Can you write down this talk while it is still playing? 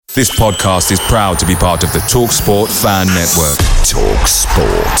This podcast is proud to be part of the TalkSport Fan Network.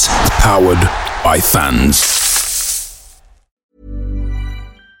 TalkSport. Powered by fans.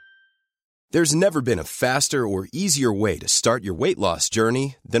 There's never been a faster or easier way to start your weight loss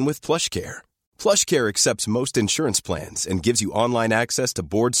journey than with PlushCare. PlushCare accepts most insurance plans and gives you online access to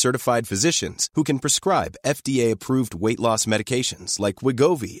board-certified physicians who can prescribe FDA-approved weight loss medications like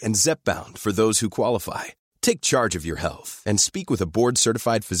Wegovy and Zepbound for those who qualify. Take charge of your health and speak with a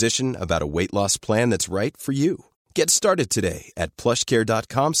board-certified physician about a weight loss plan that's right for you. Get started today at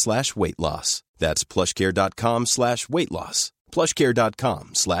plushcare.com/weight loss. That's plushcare.com/weight loss.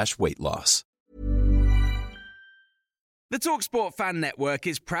 plushcare.com/weight loss. The TalkSport Fan Network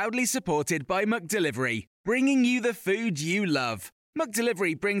is proudly supported by McDelivery, bringing you the food you love.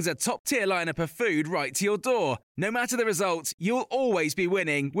 McDelivery brings a top-tier lineup of food right to your door. No matter the result, you'll always be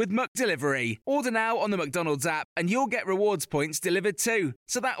winning with McDelivery. Order now on the McDonald's app and you'll get rewards points delivered too.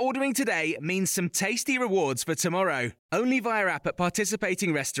 So that ordering today means some tasty rewards for tomorrow. Only via app at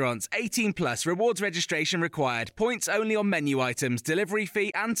participating restaurants. 18 plus. Rewards registration required. Points only on menu items. Delivery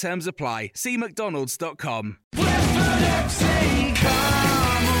fee and terms apply. See mcdonalds.com. Brentford FC, come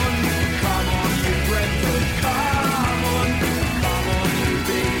on, you Brentford, come on, you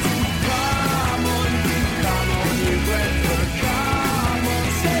bees, come on, you Brentford, come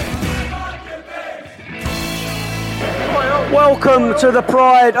on, Welcome to the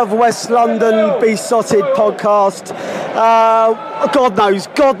Pride of West London Besotted podcast.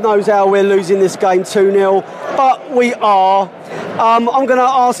 God knows how we're losing this game 2-0, but we are. I'm going to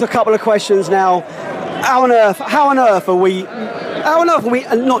ask a couple of questions now. How on earth are we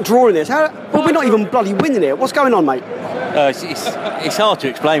not drawing this? We're not even bloody winning it. What's going on, mate? It's hard to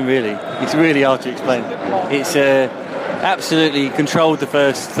explain, really. It's really hard to explain. It's absolutely controlled the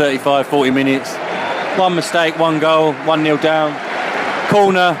first 35, 40 minutes. One mistake, one goal, 1-0 down.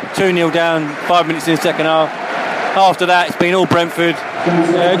 Corner, 2-0 down, 5 minutes in the second half. After that, it's been all Brentford.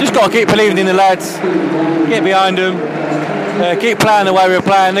 Just got to keep believing in the lads, get behind them, keep playing the way we're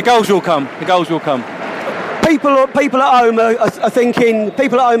playing. The goals will come. People at home are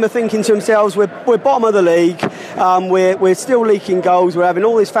thinking to themselves, we're bottom of the league, we're still leaking goals, we're having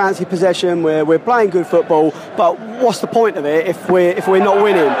all this fancy possession, we're playing good football, but what's the point of it if we're not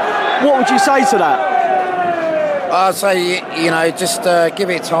winning? What would you say to that? I'd say, just give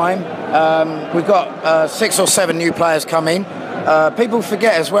it time. We've got 6 or 7 new players coming. People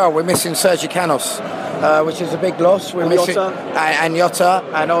forget as well, we're missing Sergi Canos, which is a big loss. We're missing Jota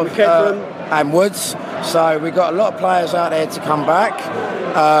and Woods. So we've got a lot of players out there to come back.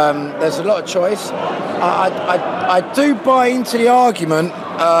 There's a lot of choice. I do buy into the argument,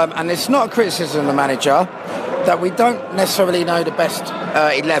 and it's not a criticism of the manager, that we don't necessarily know the best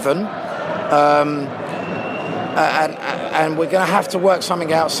 11. And we're going to have to work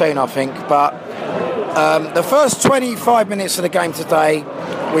something out soon, I think. But the first 25 minutes of the game today,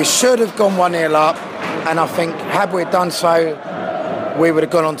 we should have gone 1-0 up. And I think had we done so, we would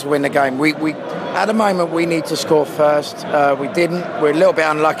have gone on to win the game. We at the moment, we need to score first. We didn't. We're a little bit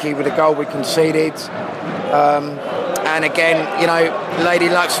unlucky with the goal we conceded. And again, Lady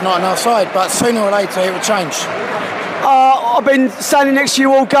Luck's not on our side. But sooner or later, it will change. I've been standing next to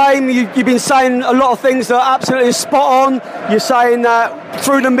you all game. You've been saying a lot of things that are absolutely spot on. You're saying that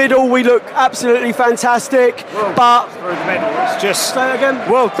through the middle we look absolutely fantastic. But through the middle, it's just say again.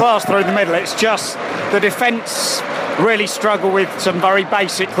 World class through the middle. It's just the defence really struggle with some very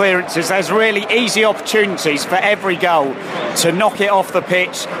basic clearances. There's really easy opportunities for every goal to knock it off the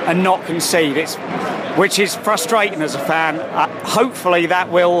pitch and not concede. Which is frustrating as a fan. Hopefully that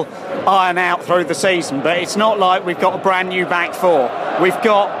will iron out through the season, but it's not like we've got a brand new back four. We've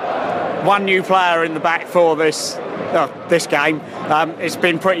got one new player in the back four this game. It's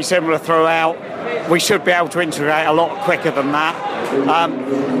been pretty similar throughout. We should be able to integrate a lot quicker than that.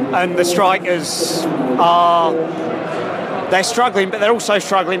 And the strikers they're struggling, but they're also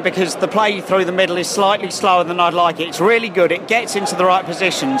struggling because the play through the middle is slightly slower than I'd like it. It's really good. It gets into the right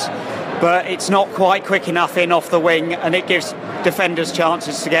positions, but it's not quite quick enough in off the wing, and it gives defenders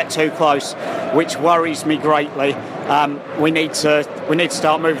chances to get too close, which worries me greatly. We need to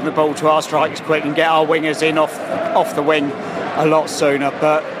start moving the ball to our strikers quick and get our wingers in off the wing a lot sooner.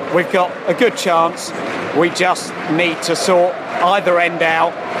 But we've got a good chance. We just need to sort either end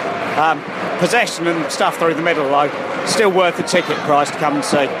out. Possession and stuff through the middle, though, still worth the ticket price to come and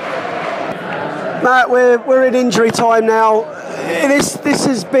see. Matt, we're in injury time now. This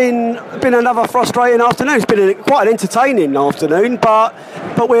has been another frustrating afternoon. It's been quite an entertaining afternoon, but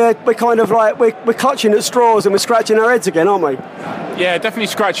we're kind of like we're clutching at straws and we're scratching our heads again, aren't we? Yeah, definitely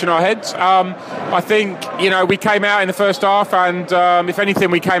scratching our heads. I think, we came out in the first half and if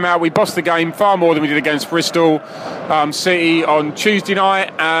anything, we bossed the game far more than we did against Bristol City on Tuesday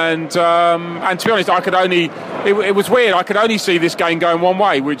night. And to be honest, it was weird. I could only see this game going one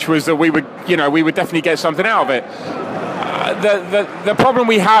way, which was that we would definitely get something out of it. The problem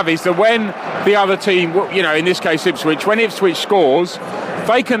we have is that when the other team, in this case Ipswich, when Ipswich scores,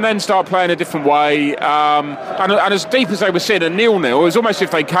 they can then start playing a different way. And as deep as they were sitting at 0-0, it was almost as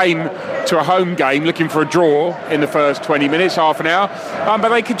if they came to a home game looking for a draw in the first 20 minutes, half an hour. But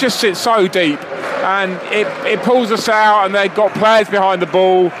they could just sit so deep. And it pulls us out, and they've got players behind the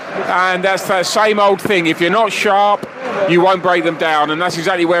ball. And that's that same old thing. If you're not sharp, you won't break them down. And that's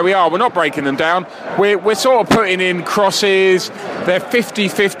exactly where we are. We're not breaking them down. We're sort of putting in crosses. They're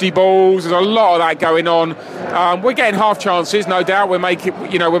 50-50 balls. There's a lot of that going on. We're getting half chances, no doubt. We're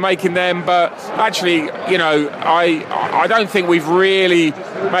making them, but actually, I don't think we've really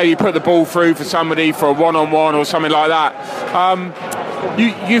maybe put the ball through for somebody for a one-on-one or something like that.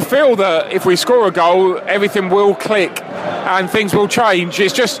 You feel that if we score a goal, everything will click and things will change.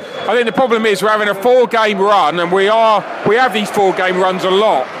 It's just, I think the problem is we're having a 4-game run, and we have these 4-game runs a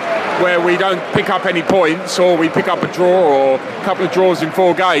lot, where we don't pick up any points, or we pick up a draw or a couple of draws in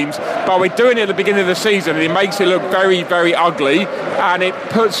 4 games, but we're doing it at the beginning of the season, and it makes it look very, very ugly, and it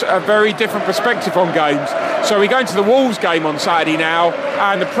puts a very different perspective on games. So we go into the Wolves game on Saturday now,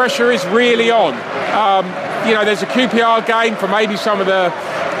 and the pressure is really on. There's a QPR game for maybe some of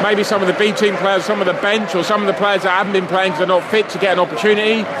the B team players, some of the bench, or some of the players that haven't been playing because they're not fit to get an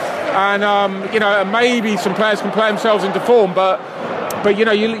opportunity, and maybe some players can play themselves into form, but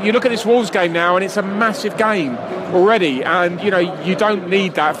you look at this Wolves game now, and it's a massive game already, and you don't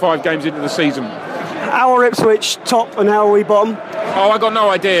need that 5 games into the season. How are Ipswich top and how are we bottom? I got no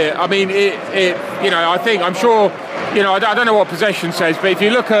idea. I mean, I'm sure, I don't know what possession says, but if you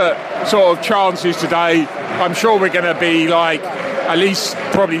look at sort of chances today, I'm sure we're going to be like at least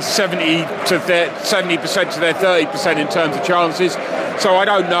probably 70% to their 30% in terms of chances. So I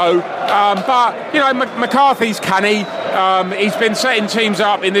don't know. But McCarthy's canny. He's been setting teams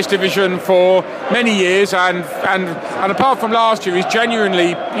up in this division for many years, and apart from last year, he's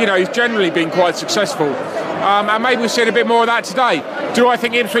generally been quite successful. And maybe we'll see a bit more of that today. Do I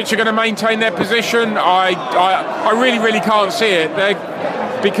think Ipswich are going to maintain their position? I really, really can't see it.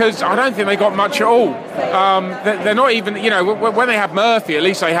 Because I don't think they got much at all. They're not even, when they had Murphy, at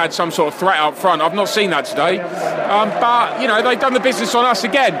least they had some sort of threat up front. I've not seen that today. But they've done the business on us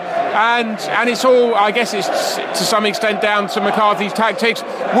again. And it's all, I guess it's to some extent down to McCarthy's tactics.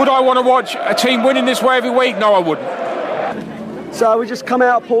 Would I want to watch a team winning this way every week? No, I wouldn't. So we just come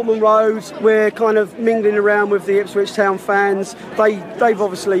out Portman Road. We're kind of mingling around with the Ipswich Town fans. They've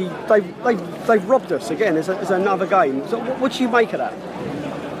obviously robbed us again. It's another game. So what do you make of that?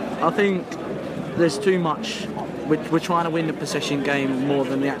 I think there's too much. We're trying to win the possession game more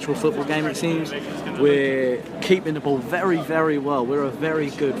than the actual football game, it seems. We're keeping the ball very, very well. We're a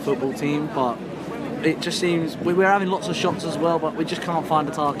very good football team, but it just seems we're having lots of shots as well, but we just can't find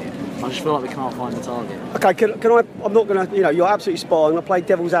the target. I just feel like we can't find the target. Okay, can I? I'm not going to. You're absolutely spot on. I'm going to play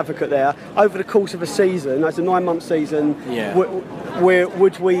devil's advocate there. Over the course of a season, that's a 9-month season. Yeah.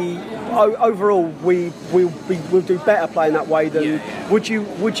 Would we? Overall, we'll do better playing that way than. Yeah. Would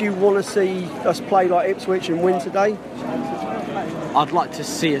you want to see us play like Ipswich and win today? I'd like to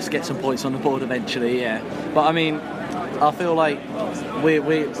see us get some points on the board eventually, yeah. But I mean, I feel like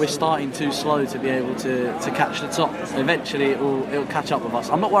we're starting too slow to be able to catch the top. Eventually it'll catch up with us.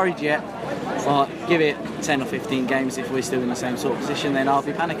 I'm not worried yet, but give it 10 or 15 games, if we're still in the same sort of position, then I'll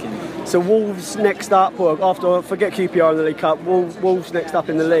be panicking. So Wolves next up, well, after forget QPR in the League Cup, Wolves next up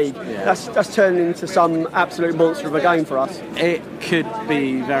in the league. Yeah. That's turning into some absolute monster of a game for us. It could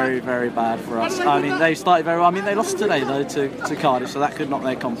be very, very bad for us. I mean, they started very well. I mean, they lost today though to Cardiff, so that could knock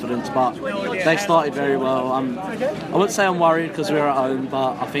their confidence. But they started very well. I wouldn't say I'm worried because we're at home,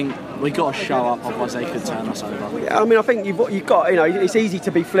 but I think we've got to show up, otherwise they could turn us over. Yeah, I mean, I think you've got, it's easy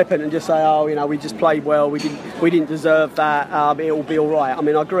to be flippant and just say, we just played well, we didn't deserve that, it'll be all right. I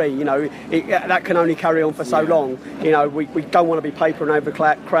mean, I agree, that can only carry on for so long. We don't want to be papering over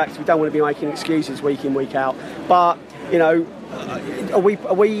cracks, we don't want to be making excuses week in, week out. But, are we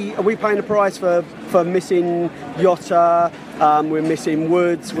paying the price for missing Jota? We're missing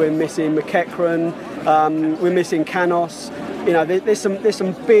Woods, we're missing McEachran, we're missing Canos. You know, there's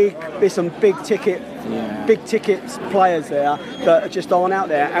some big ticket players there that just aren't out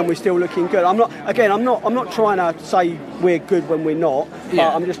there, and we're still looking good. I'm not trying to say we're good when we're not.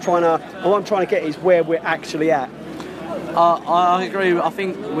 Yeah. But what I'm trying to get is where we're actually at. I agree. I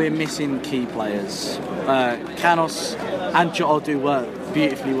think we're missing key players. Canos and Jota do work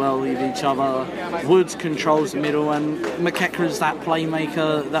beautifully well with each other. Woods controls the middle, and McEachran's that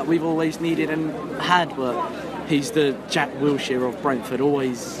playmaker that we've always needed and had, but he's the Jack Wilshere of Brentford.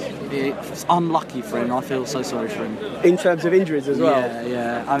 It's unlucky for him. I feel so sorry for him. In terms of injuries as well.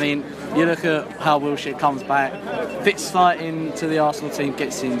 Yeah. I mean, you look at how Wilshere comes back, fits starting to the Arsenal team,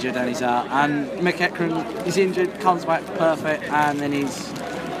 gets injured and he's out. And McEachran is injured, comes back perfect, and then he's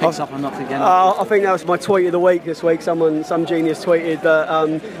picks up and knocks again. I think that was my tweet of the week this week. Some genius tweeted that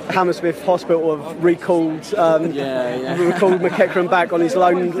Hammersmith Hospital have recalled McEachran back on his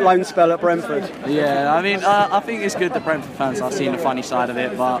loan spell at Brentford. Yeah, I mean, I think it's good that Brentford fans are seeing the funny side of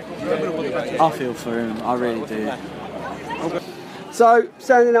it, but I feel for him. I really do. So,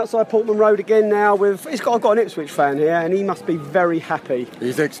 standing outside Portman Road again now I've got an Ipswich fan here, and he must be very happy.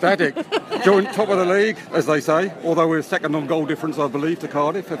 He's ecstatic. Joint top of the league, as they say, although we're second on goal difference, I believe, to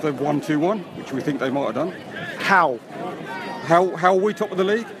Cardiff if they've won 2-1, which we think they might have done. How are we top of the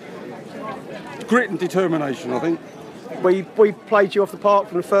league? Grit and determination, I think. We played you off the park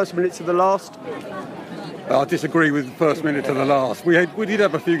from the first minute to the last. I disagree with the first minute to the last. We did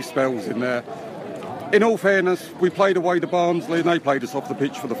have a few spells in there. In all fairness, we played away to Barnsley and they played us off the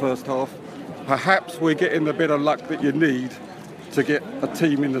pitch for the first half. Perhaps we're getting the bit of luck that you need to get a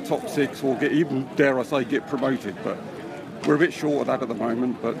team in the top six or get promoted. But we're a bit short of that at the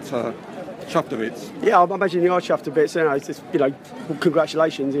moment, but chuffed to bits. Yeah, I imagine you are chuffed to bits. You know, it's just,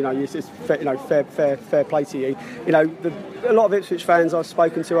 congratulations. It's fair play to you. A lot of Ipswich fans I've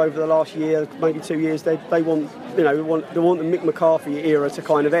spoken to over the last year, maybe 2 years, they want the Mick McCarthy era to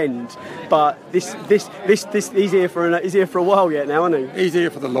kind of end. But this he's here for a while yet now, isn't he? He's here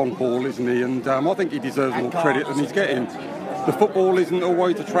for the long haul, isn't he? And I think he deserves more credit than he's getting. The football isn't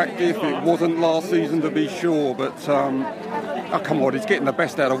always attractive. It wasn't last season, to be sure, but come on, he's getting the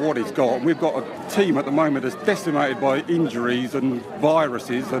best out of what he's got. And we've got a team at the moment that's decimated by injuries and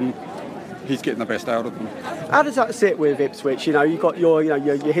viruses, and he's getting the best out of them. How does that sit with Ipswich? You've got your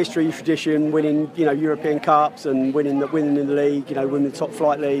history, your tradition, winning European Cups and winning in the league, winning the top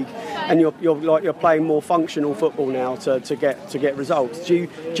flight league, and you're playing more functional football now to get results. Do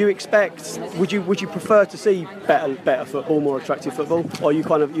you expect? Would you prefer to see better football, more attractive football, or are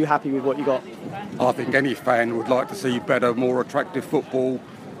you happy with what you got? I think any fan would like to see better, more attractive football.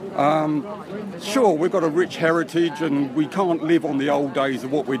 Sure, we've got a rich heritage and we can't live on the old days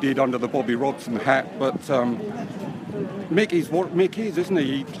of what we did under the Bobby Robson hat, but Mick is what Mick is, isn't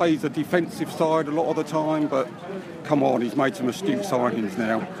he? He plays a defensive side a lot of the time, but come on, he's made some astute signings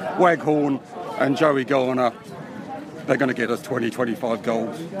now. Waghorn and Joey Garner, they're going to get us 20-25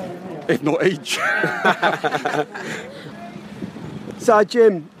 goals, if not each. So,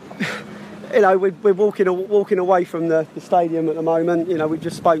 Jim, we're walking away from the stadium at the moment. We've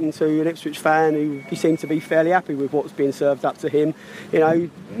just spoken to an Ipswich fan who seemed to be fairly happy with what's being served up to him.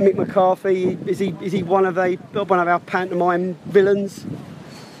 Mick McCarthy, is he one of our pantomime villains?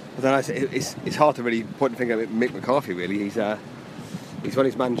 I don't know. It's hard to really point the finger at Mick McCarthy. Really, he's one of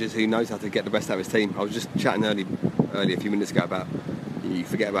these managers who knows how to get the best out of his team. I was just chatting earlier a few minutes ago about you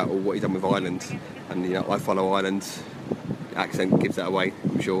forget about all what he's done with Ireland, and I follow Ireland. Accent gives that away,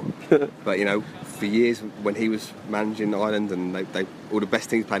 I'm sure. But for years when he was managing Ireland, and they all the best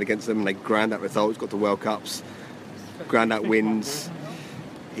teams played against them, and they ground out results, got to World Cups, ground out wins.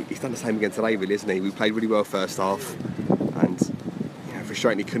 He's done the same again today, really, isn't he? We played really well first half, and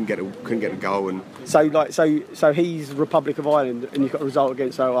frustrating he couldn't get a goal. And so he's Republic of Ireland, and you've got a result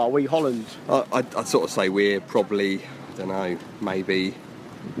against. So are we Holland? I'd sort of say we're probably, I don't know, maybe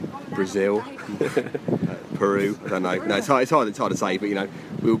Brazil. Peru, I don't know. No, it's hard to say, but we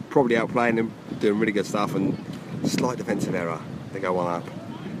were probably outplaying them, doing really good stuff, and slight defensive error, they go one up,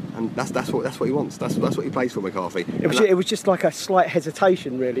 and that's what he wants. That's what he plays for, McCarthy. It was just like a slight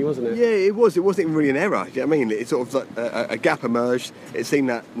hesitation, really, wasn't it? Yeah, it was. It wasn't even really an error. Do you know what I mean? It sort of like a gap emerged. It seemed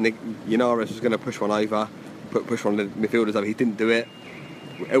that Yanaris was going to push one over, push one of the midfielders over. He didn't do it.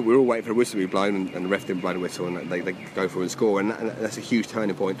 We were all waiting for a whistle to be blown, and the ref didn't blow the whistle, and they go through and score, and that's a huge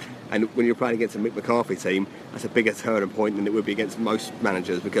turning point. And when you're playing against a Mick McCarthy team, that's a bigger turning point than it would be against most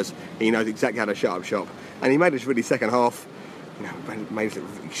managers, because he knows exactly how to shut up shop. And he made us really second half made it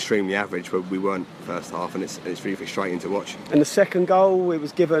look extremely average, but we weren't first half, and it's really frustrating to watch. And the second goal, it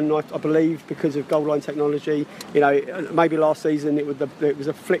was given, I believe, because of goal line technology. Maybe last season it was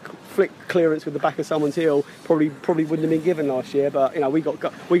a flick clearance with the back of someone's heel. Probably wouldn't have been given last year, but we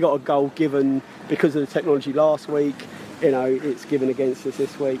got a goal given because of the technology last week. It's given against us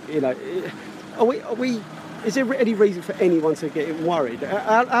this week. Are we? Is there any reason for anyone to get worried?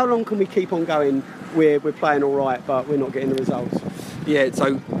 How long can we keep on going? We're playing all right, but we're not getting the results. Yeah.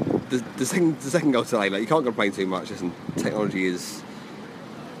 So the second goal today, you can't complain too much. Listen, technology is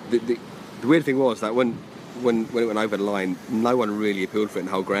the weird thing was that when it went over the line, no one really appealed for it in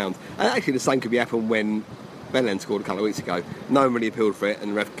the whole ground. And actually, the same could be happened when Belen scored a couple of weeks ago. No one really appealed for it,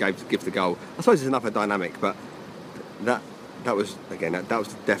 and the ref gives the goal. I suppose it's another dynamic, but that was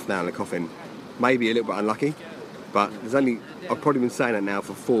the death nail in the coffin. Maybe a little bit unlucky, but I've probably been saying that now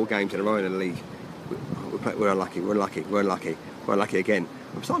for 4 games in a row in the league. We're unlucky again.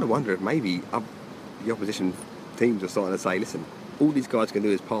 I'm starting to wonder if maybe the opposition teams are starting to say, listen, all these guys can do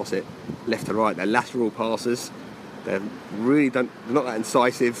is pass it left to right. They're lateral passers. They're not that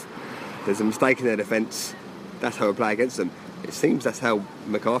incisive. There's a mistake in their defence. That's how we play against them. It seems that's how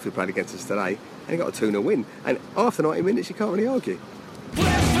McCarthy played against us today, and he got a 2-0 win. And after 90 minutes, you can't really argue.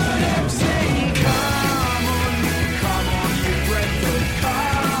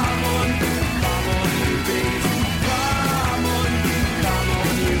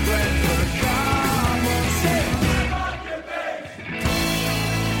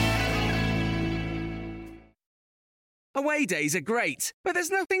 Away days are great, but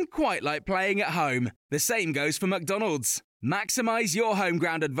there's nothing quite like playing at home. The same goes for McDonald's. Maximise your home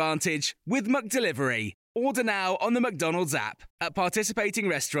ground advantage with McDelivery. Order now on the McDonald's app. At participating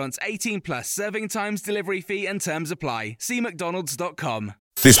restaurants, 18 plus, serving times, delivery fee and terms apply. See mcdonalds.com.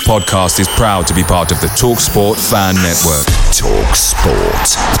 This podcast is proud to be part of the TalkSport Fan Network.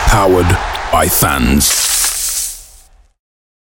 TalkSport. Powered by fans.